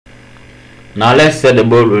Now let's set the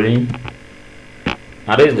ball rolling.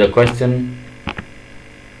 Now this is the question.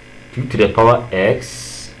 2 to the power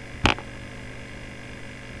x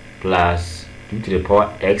plus 2 to the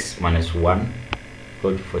power x minus 1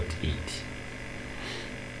 equal to 48.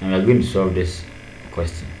 And we are going to solve this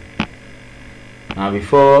question. Now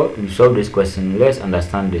before we solve this question, let's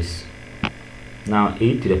understand this. Now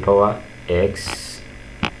e to the power x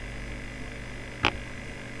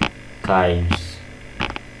times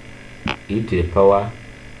e to the power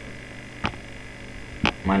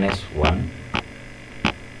minus 1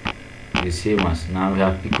 is the same as, now we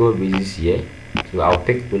have equal bases here, so I'll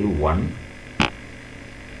pick value 1.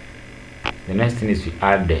 The next thing is to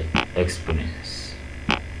add the exponents,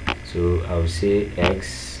 so I'll say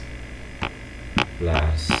x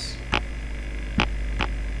plus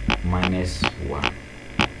minus 1.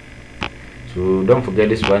 So don't forget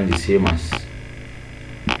this one is the same as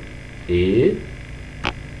a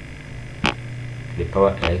to the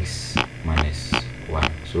power x minus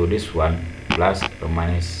 1. So this one plus or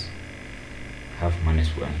minus, have minus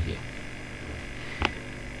 1 here.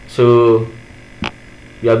 So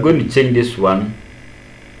we are going to change this one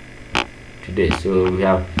to this. So we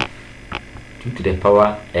have 2 to the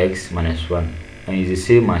power x minus 1, and it's the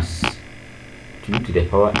same as 2 to the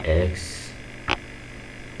power x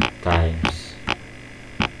times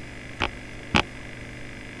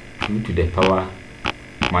 2 to the power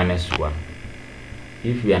minus 1.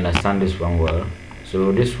 If we understand this one well,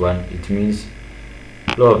 so this one, it means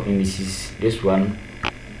law of indices. This one,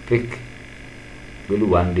 pick value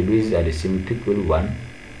 1, the bases are the same, we pick value 1,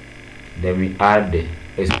 then we add the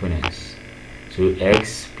exponents. So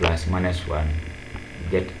x plus minus 1, we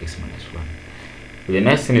get x minus 1. So the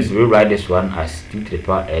next thing is we write this one as 2 to the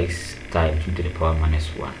power x times 2 to the power minus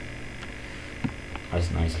 1. That's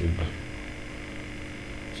nicely done.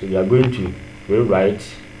 So we are going to rewrite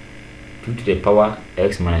 2 to the power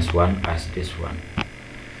x minus 1 as this one.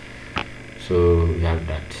 So we have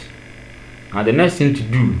that. Now the next thing to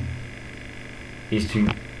do is to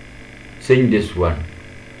change this one.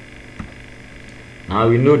 Now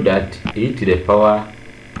we know that e to the power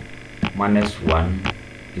minus 1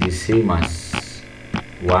 is the same as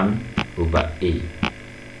 1 over a.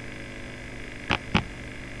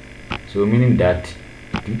 So meaning that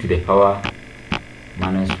 2 to the power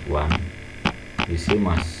minus 1 is the same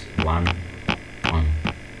as 1 on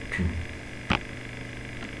 2.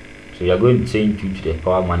 So we are going to change 2 to the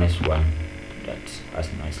power minus 1 to that.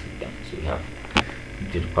 That's nicely done. So we have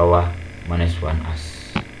 2 to the power minus 1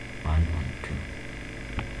 as 1 on 2.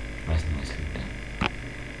 That's nicely done.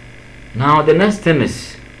 Now the next thing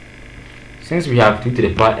is, since we have 2 to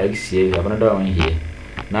the power x here, we have another one here.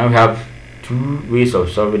 Now we have two ways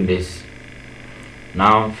of solving this.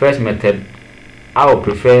 Now first method, I would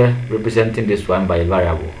prefer representing this one by a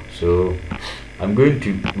variable. So I'm going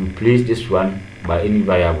to replace this one by any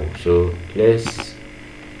variable. So let's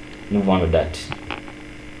move on with that.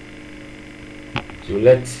 So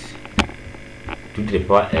let's 2 to the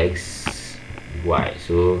power x y.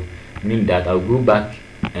 So mean that I'll go back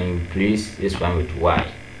and replace this one with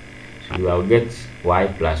y. So I'll get y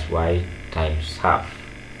plus y times half.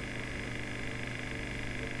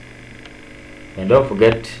 And don't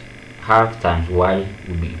forget, half times y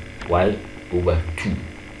will be y over 2,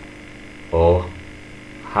 or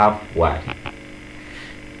half y.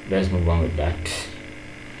 Let's move on with that.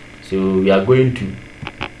 So we are going to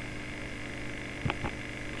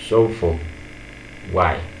solve for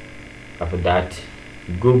y. After that,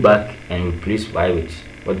 go back and replace y with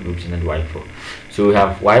what we represented y for. So we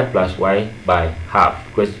have y plus y by half,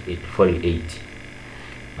 because it's 48.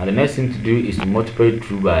 And the next thing to do is to multiply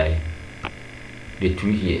through by the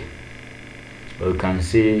 2 here. So we can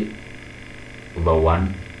say over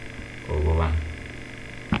 1 over 1.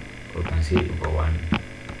 Or we can say over 1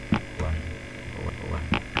 over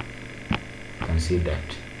 1. You can see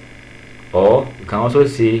that. Or we can also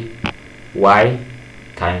say y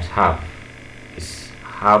times half is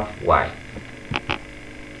half y.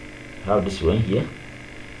 I have this one here.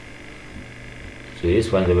 So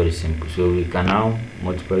this one is very simple. So we can now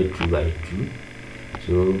multiply 2 by 2.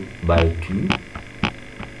 So by 2,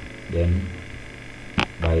 then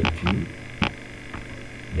by 2,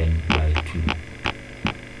 then by 2.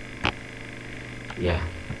 Yeah.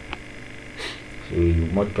 So we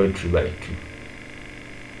multiply 2 by 2.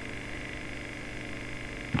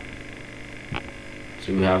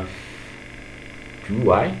 So we have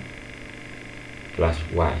 2y plus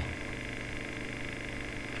y.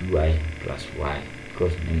 2y plus y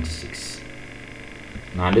equals 96.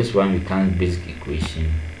 Now this one becomes basic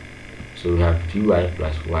equation. So we have 2y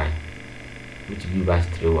plus y, which gives us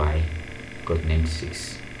 3y equals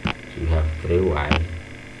 96. So we have 3y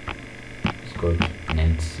is equal to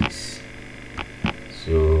 96.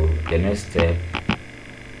 So the next step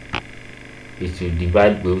is to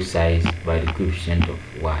divide both sides by the coefficient of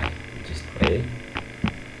y, which is 3.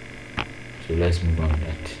 So let's move on to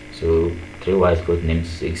that. So 3y is equal to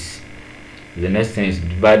 96. The next thing is to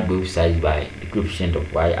divide both sides by the coefficient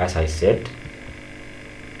of y, as I said.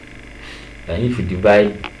 And if you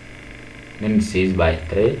divide 96 by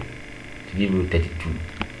 3 to give you 32.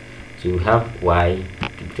 So we have y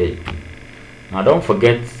to 32. Now don't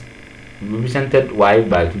forget, we represented y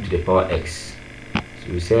by 2 to the power x.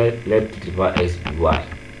 So we said let 2 to the power x be y.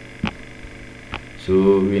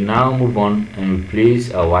 So we now move on and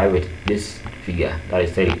replace our y with this figure, that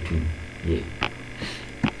is 32 here.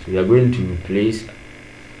 So we are going to replace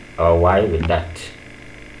our y with that.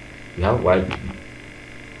 We have y,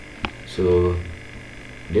 so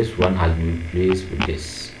this one has been replaced with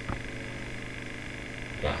this.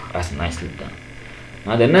 Yeah, that's nicely done.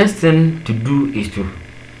 Now the next thing to do is to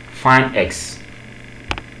find x.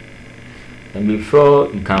 And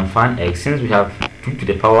before you can find x, since we have 2 to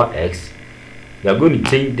the power x, we are going to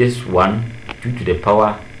change this one 2 to the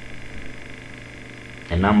power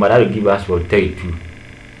a number that will give us 32.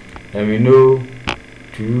 And we know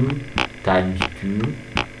 2 times 2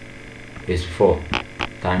 is 4,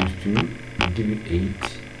 times 2 will give you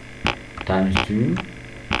 8, times 2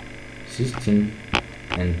 16,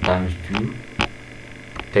 and times 2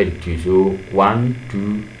 32. So 1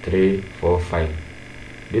 2 3 4 5.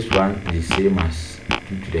 This one is the same as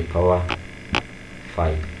 2 to the power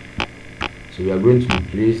 5. So we are going to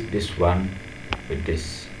replace this one with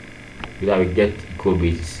this so that we get equal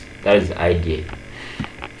bases. That is the idea.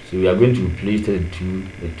 So we are going to replace 32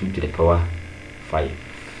 with 2 to the power 5.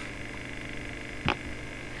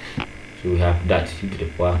 So we have that 2 to the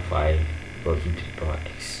power 5 or 2 to the power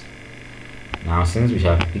x. Now since we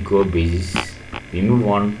have equal bases, we move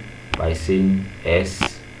on by saying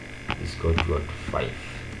s is equal to 5.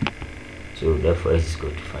 So therefore s is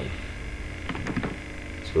equal to 5.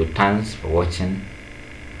 So thanks for watching,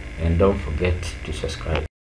 and don't forget to subscribe.